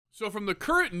So from the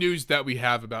current news that we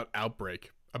have about Outbreak,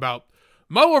 about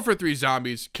Modern Warfare 3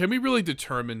 Zombies, can we really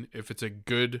determine if it's a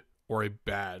good or a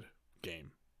bad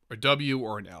game? A W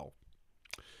or an L?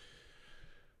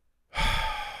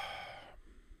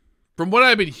 From what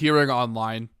I've been hearing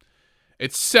online,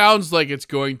 it sounds like it's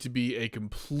going to be a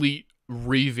complete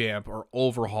revamp or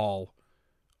overhaul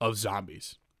of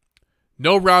Zombies.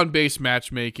 No round-based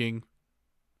matchmaking.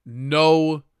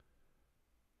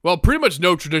 Well, pretty much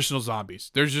no traditional zombies.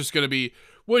 There's just going to be,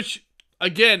 which,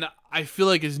 again, I feel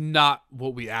like is not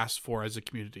what we asked for as a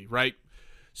community, right?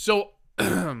 So,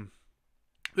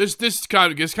 this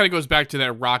kind of goes back to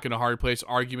that rock and a hard place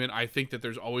argument. I think that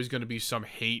there's always going to be some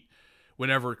hate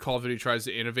whenever Call of Duty tries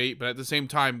to innovate, but at the same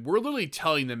time, we're literally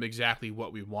telling them exactly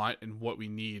what we want and what we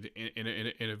need in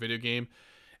a video game,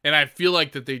 and I feel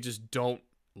like that they just don't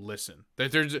listen.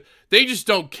 That they just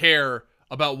don't care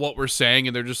about what we're saying,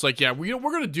 and they're just like, yeah, we're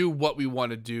going to do what we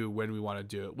want to do when we want to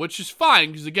do it, which is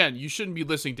fine, because, again, you shouldn't be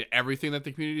listening to everything that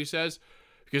the community says,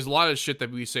 because a lot of shit that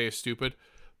we say is stupid.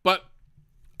 But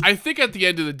I think at the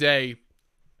end of the day,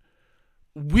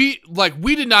 we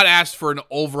did not ask for an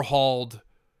overhauled,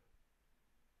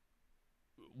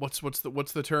 what's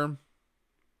the term?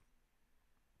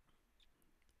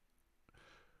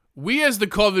 We as the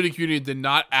Call of Duty community did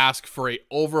not ask for a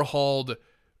overhauled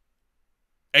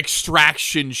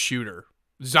extraction shooter,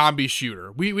 zombie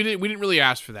shooter. We didn't really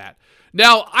ask for that.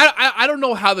 Now, I don't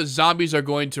know how the zombies are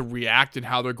going to react and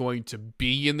how they're going to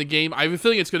be in the game. I have a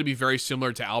feeling it's going to be very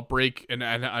similar to Outbreak and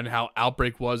how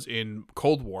Outbreak was in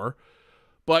Cold War.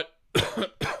 But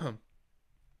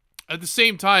at the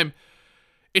same time,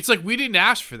 it's like we didn't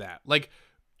ask for that. Like,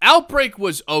 Outbreak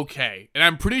was okay, and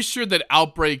I'm pretty sure that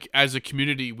Outbreak as a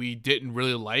community we didn't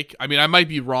really like. I mean, I might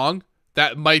be wrong.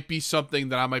 That might be something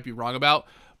that I might be wrong about.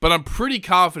 But I'm pretty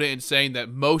confident in saying that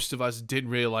most of us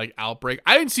didn't really like Outbreak.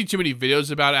 I didn't see too many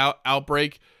videos about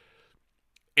Outbreak.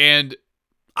 And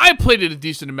I played it a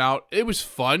decent amount. It was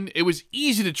fun. It was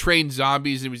easy to train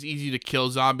zombies. It was easy to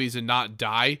kill zombies and not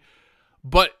die.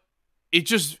 But it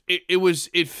just,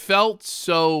 it felt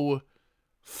so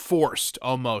forced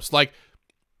almost. Like,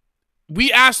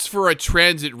 we asked for a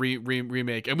Transit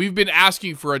remake. And we've been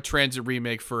asking for a Transit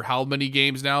remake for how many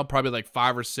games now? Probably like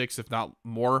 5 or 6, if not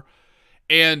more.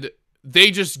 And they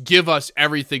just give us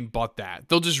everything but that.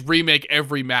 They'll just remake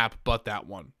every map but that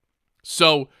one.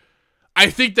 So I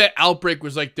think that Outbreak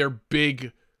was like their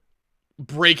big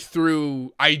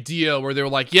breakthrough idea where they were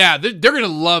like, yeah, they're going to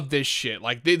love this shit.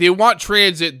 Like, they want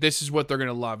Transit. This is what they're going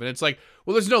to love. And it's like,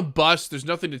 well, there's no bus. There's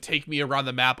nothing to take me around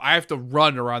the map. I have to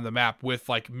run around the map with,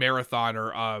 like, Marathon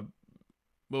or,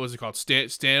 what was it called?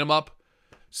 Stand 'em up.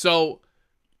 So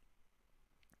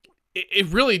it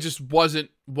really just wasn't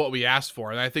what we asked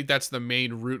for, and I think that's the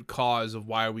main root cause of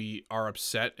why we are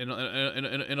upset in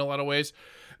a lot of ways.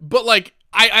 But like,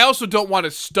 I also don't want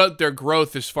to stunt their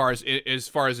growth as far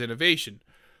as innovation.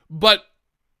 But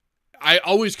I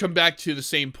always come back to the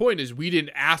same point: is we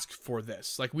didn't ask for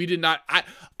this. Like, we did not.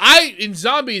 In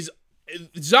zombies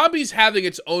having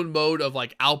its own mode of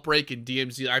like Outbreak and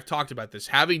DMZ. I've talked about this,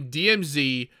 having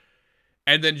DMZ.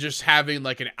 And then just having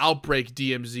like an Outbreak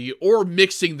DMZ or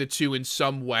mixing the two in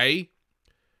some way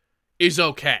is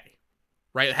okay,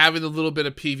 right? Having a little bit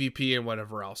of PvP and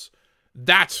whatever else,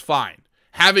 that's fine.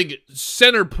 Having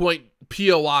center point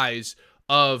POIs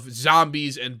of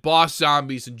zombies and boss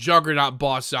zombies and juggernaut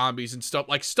boss zombies and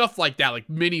stuff like that, like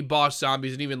mini boss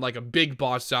zombies and even like a big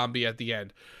boss zombie at the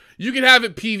end. You can have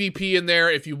it PvP in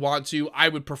there if you want to. I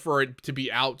would prefer it to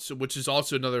be out, which is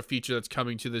also another feature that's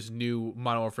coming to this new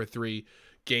Modern Warfare 3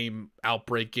 game,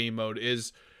 Outbreak game mode,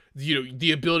 is, you know,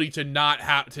 the ability to not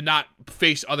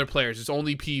face other players. It's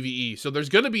only PvE. So there's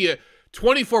going to be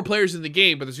 24 players in the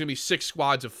game, but there's going to be 6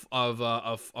 squads of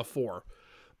 4.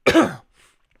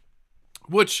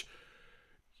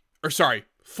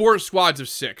 4 squads of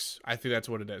 6. I think that's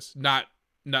what it is. Not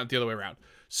the other way around.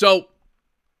 So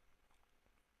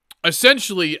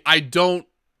essentially, I do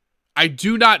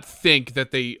not think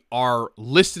that they are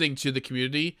listening to the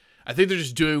community. I think they're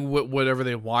just doing whatever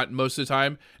they want most of the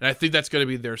time, and I think that's going to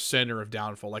be their center of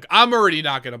downfall. Like, I'm already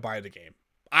not going to buy the game.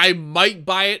 I might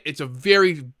buy it. It's a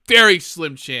very, very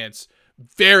slim chance.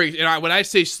 When I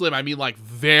say slim, I mean like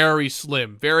very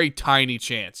slim, very tiny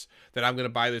chance that I'm going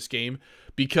to buy this game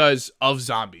because of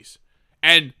zombies.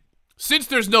 And since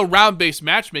there's no round-based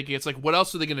matchmaking, it's like, what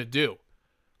else are they going to do?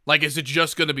 Like, is it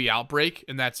just going to be Outbreak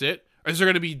and that's it? Or is there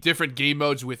going to be different game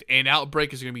modes within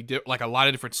Outbreak? Is there going to be like a lot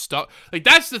of different stuff? Like,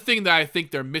 that's the thing that I think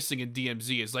they're missing in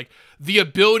DMZ, is like the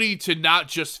ability to not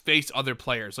just face other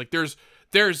players. Like, there's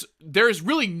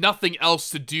really nothing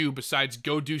else to do besides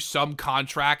go do some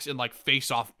contracts and like face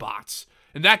off bots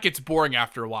And that gets boring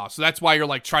after a while. So that's why you're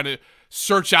like trying to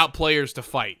search out players to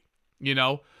fight, you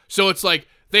know? So it's like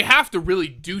they have to really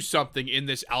do something in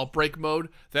this Outbreak mode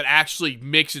that actually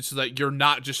makes it so that you're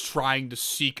not just trying to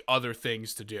seek other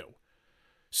things to do.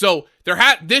 So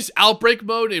this Outbreak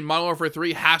mode in Modern Warfare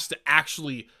 3 has to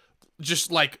actually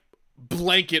just like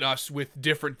blanket us with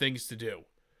different things to do.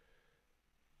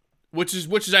 Which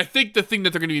is I think the thing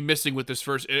that they're going to be missing with this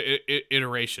first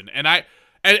iteration. And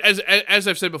as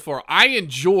I've said before, I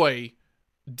enjoy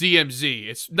DMZ.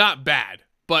 It's not bad,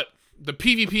 but the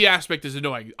PvP aspect is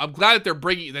annoying. I'm glad that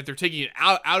they're taking it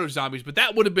out of zombies, but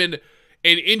that would have been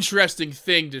an interesting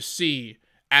thing to see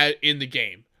in the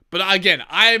game. But again,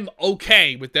 I'm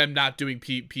okay with them not doing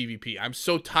PvP. I'm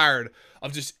so tired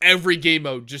of just every game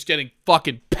mode just getting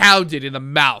fucking pounded in the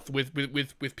mouth with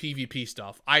PvP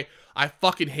stuff. I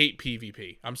fucking hate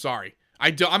PvP. I'm sorry.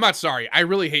 I'm not sorry. I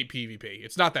really hate PvP.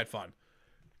 It's not that fun.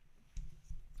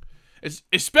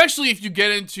 Especially if you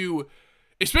get into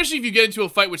a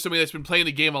fight with somebody that's been playing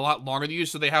the game a lot longer than you,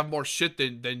 so they have more shit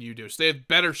than you do. So they have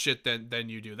better shit than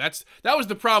you do. That was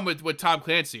the problem with Tom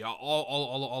Clancy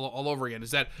all over again,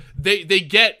 is that they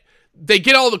get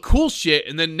all the cool shit,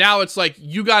 and then now it's like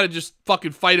you gotta just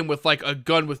fucking fight them with like a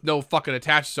gun with no fucking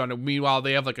attachments on it. Meanwhile,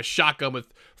 they have like a shotgun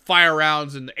with fire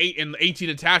rounds and 18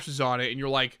 attachments on it, and you're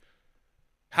like,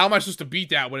 how am I supposed to beat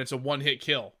that when it's a one-hit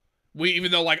kill?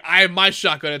 Even though, like, I have my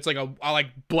shotgun, it's like I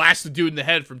like blast the dude in the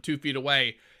head from 2 feet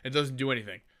away. It doesn't do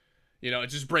anything. You know, it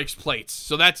just breaks plates.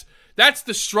 So that's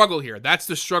the struggle here. That's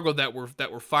the struggle that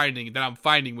I'm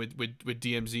finding with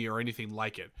DMZ or anything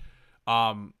like it.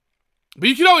 But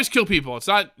you can always kill people.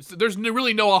 There's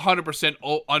really no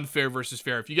 100% unfair versus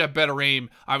fair. If you got better aim,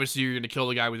 obviously you're going to kill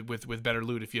the guy with better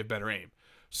loot if you have better aim.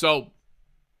 So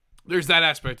there's that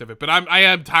aspect of it. But I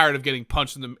am tired of getting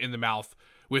punched in the mouth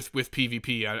with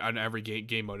PvP on every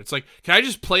game mode. It's like, can I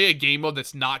just play a game mode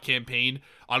that's not campaign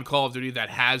on Call of Duty that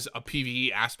has a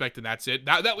PvE aspect and that's it?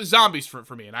 That was zombies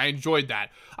for me, and I enjoyed that.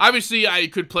 Obviously, I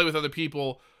could play with other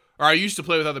people, or I used to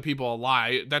play with other people a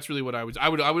lot. That's really what I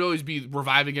would always be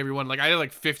reviving everyone. Like, I had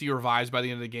like 50 revives by the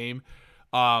end of the game,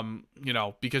 you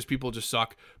know, because people just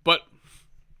suck. But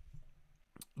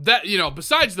that, you know,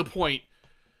 besides the point,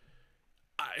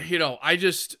 you know,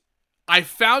 I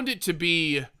found it to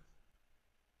be...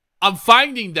 I'm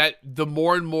finding that the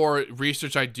more and more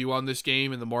research I do on this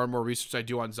game and the more and more research I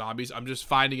do on zombies, I'm just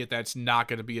finding it that it's not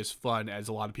going to be as fun as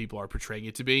a lot of people are portraying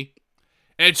it to be.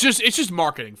 And it's just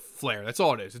marketing flair. That's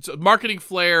all it is. It's a marketing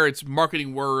flair. It's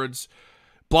marketing words,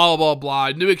 blah, blah, blah,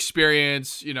 blah, new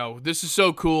experience. You know, this is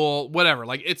so cool, whatever.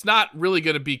 Like, it's not really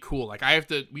going to be cool. Like,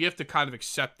 we have to kind of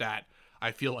accept that.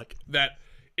 I feel like that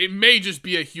it may just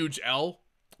be a huge L,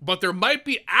 but there might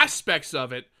be aspects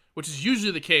of it, which is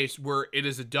usually the case, where it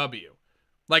is a W.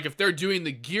 Like, if they're doing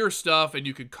the gear stuff and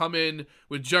you could come in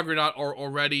with Juggernaut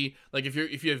already, like if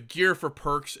you have gear for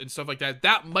perks and stuff like that,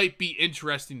 that might be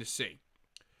interesting to see.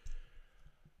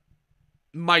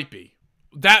 Might be.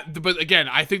 But again,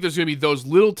 I think there's going to be those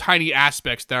little tiny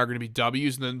aspects that are going to be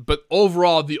W's, but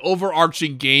overall, the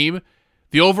overarching game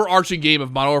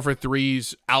of Modern Warfare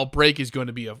 3's Outbreak is going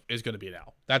to be an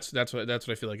L. That's what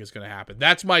I feel like is going to happen.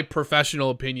 That's my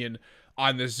professional opinion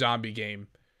on this zombie game.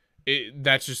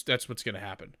 That's what's going to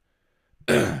happen.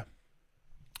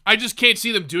 I just can't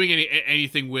see them doing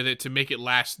anything with it to make it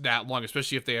last that long,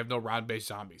 especially if they have no round-based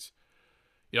zombies.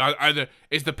 You know,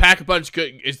 is the Pack-a-Punch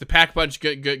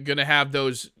gonna have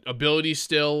those abilities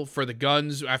still for the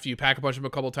guns after you Pack-a-Punch them a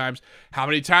couple times? How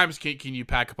many times can you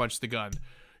Pack-a-Punch the gun?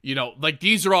 You know, like,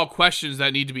 these are all questions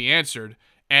that need to be answered,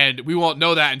 and we won't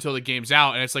know that until the game's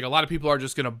out. And it's like a lot of people are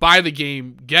just gonna buy the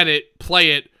game, get it,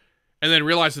 play it, and then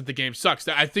realize that the game sucks.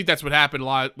 I think that's what happened a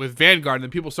lot with Vanguard, and then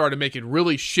people started making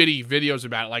really shitty videos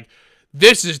about it, like,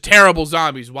 this is terrible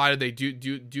zombies, why did they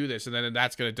do this? And then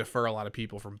that's going to defer a lot of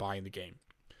people from buying the game.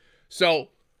 So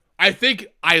I think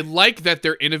I like that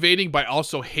they're innovating, but I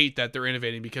also hate that they're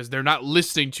innovating because they're not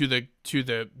listening to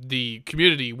the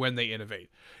community when they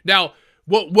innovate. Now,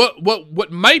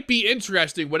 what might be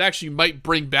interesting, what actually might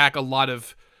bring back a lot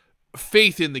of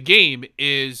faith in the game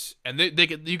is, and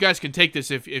you guys can take this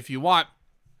if you want,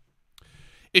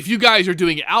 if you guys are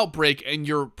doing Outbreak and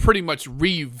you're pretty much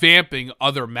revamping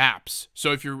other maps.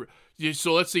 So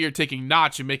so let's say you're taking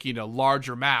Notch and making a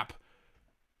larger map,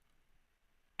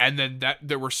 and then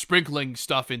that we're sprinkling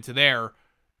stuff into there,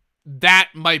 that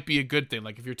might be a good thing.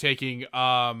 Like if you're taking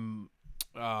Derizen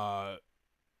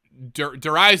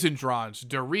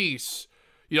Derice,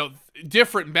 you know,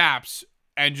 different maps,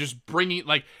 and just bringing,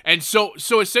 like, and so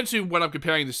essentially what I'm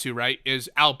comparing this to, right, is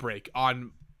Outbreak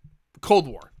on Cold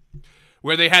War.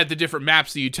 where they had the different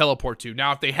maps that you teleport to.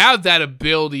 Now, if they have that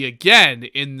ability again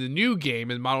in the new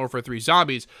game, in Modern Warfare 3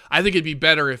 Zombies, I think it'd be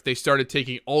better if they started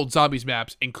taking old Zombies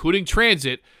maps, including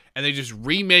Transit, and they just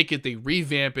remake it, they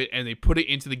revamp it, and they put it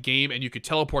into the game, and you could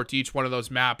teleport to each one of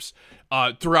those maps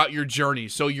throughout your journey.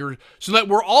 So that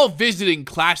we're all visiting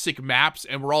classic maps,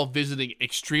 and we're all visiting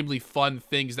extremely fun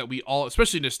things that we all,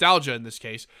 especially nostalgia in this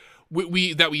case,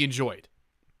 that we enjoyed.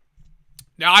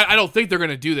 Now, I don't think they're going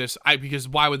to do this, because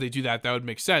why would they do that? That would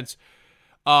make sense.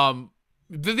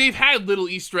 They've had little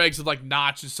Easter eggs of like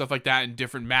Notch and stuff like that in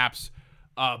different maps,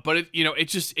 but it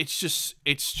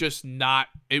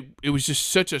was just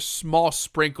such a small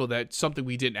sprinkle that something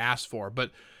we didn't ask for.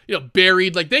 But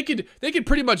buried, like they could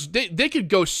pretty much they could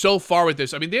go so far with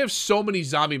this. I mean, they have so many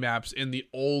zombie maps in the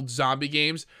old zombie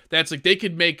games that's like they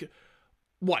could make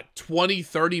what 20,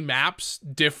 30 maps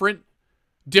different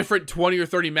 20 or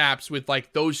 30 maps with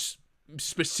like those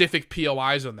specific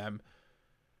POIs on them.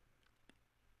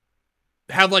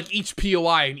 Have like each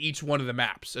POI in each one of the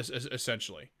maps,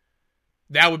 essentially.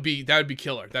 That would be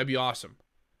killer. That'd be awesome.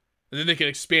 And then they can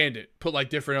expand it, put like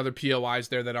different other POIs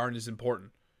there that aren't as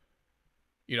important.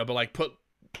 But like put,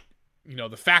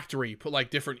 the factory, put like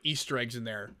different Easter eggs in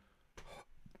there.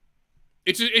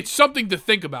 It's something to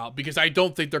think about, because I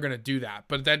don't think they're going to do that.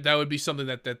 But that would be something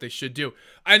that they should do.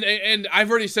 And I've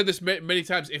already said this many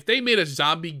times. If they made a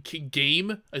zombie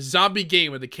game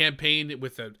with a campaign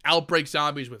with an Outbreak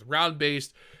zombies, with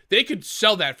round-based, they could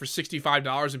sell that for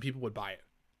 $65 and people would buy it.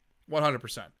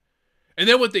 100%. And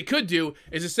then what they could do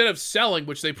is, instead of selling,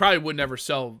 which they probably would never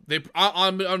sell,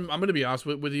 I'm going to be honest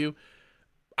with you.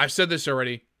 I've said this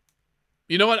already.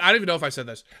 You know what? I don't even know if I said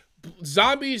this.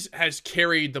 Zombies has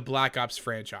carried the Black Ops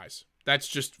franchise. That's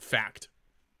just fact.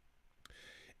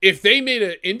 If they made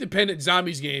an independent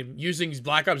zombies game using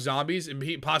Black Ops zombies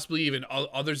and possibly even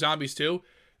other zombies too,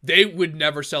 they would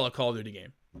never sell a Call of Duty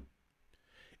game.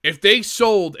 If they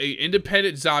sold an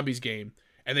independent zombies game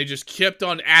and they just kept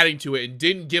on adding to it and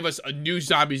didn't give us a new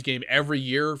zombies game every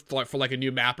year for like a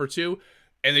new map or two,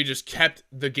 and they just kept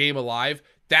the game alive,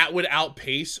 that would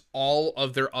outpace all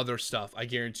of their other stuff. I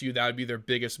guarantee you that would be their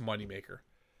biggest moneymaker.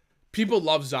 People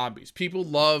love zombies. People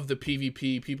love the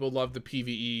PvP. People love the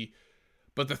PvE.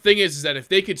 But the thing is that if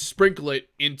they could sprinkle it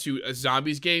into a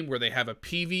zombies game where they have a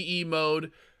PvE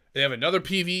mode, they have another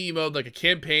PvE mode like a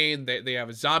campaign, they have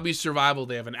a zombie survival,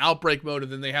 they have an outbreak mode,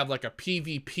 and then they have like a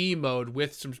PvP mode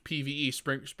with some PvE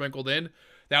sprinkled in,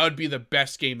 that would be the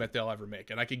best game that they'll ever make.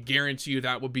 And I can guarantee you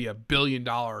that would be $1 billion.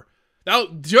 Now,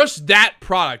 just that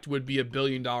product would be $1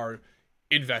 billion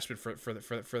investment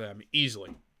for them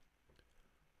easily.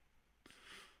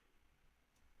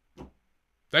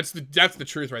 That's the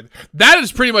truth right there. That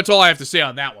is pretty much all I have to say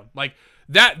on that one. Like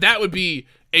that would be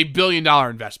 $1 billion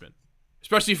investment,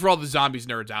 especially for all the zombies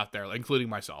nerds out there, including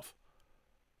myself.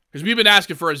 Because we've been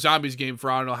asking for a zombies game for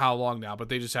I don't know how long now, but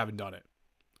they just haven't done it.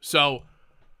 So,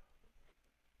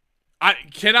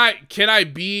 can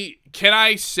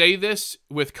I say this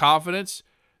with confidence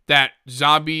that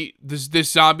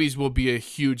this zombies will be a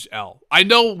huge L? I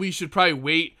know we should probably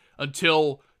wait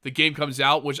until the game comes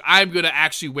out, which I'm going to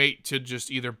actually wait to just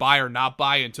either buy or not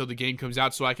buy until the game comes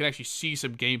out so I can actually see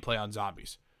some gameplay on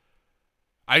zombies.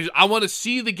 I want to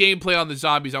see the gameplay on the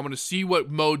zombies. I want to see what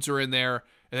modes are in there,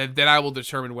 and then I will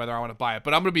determine whether I want to buy it.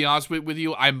 But I'm going to be honest with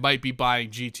you, I might be buying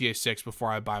GTA 6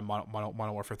 before I buy Modern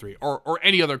Warfare 3 or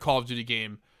any other Call of Duty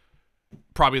game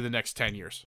probably the next 10 years.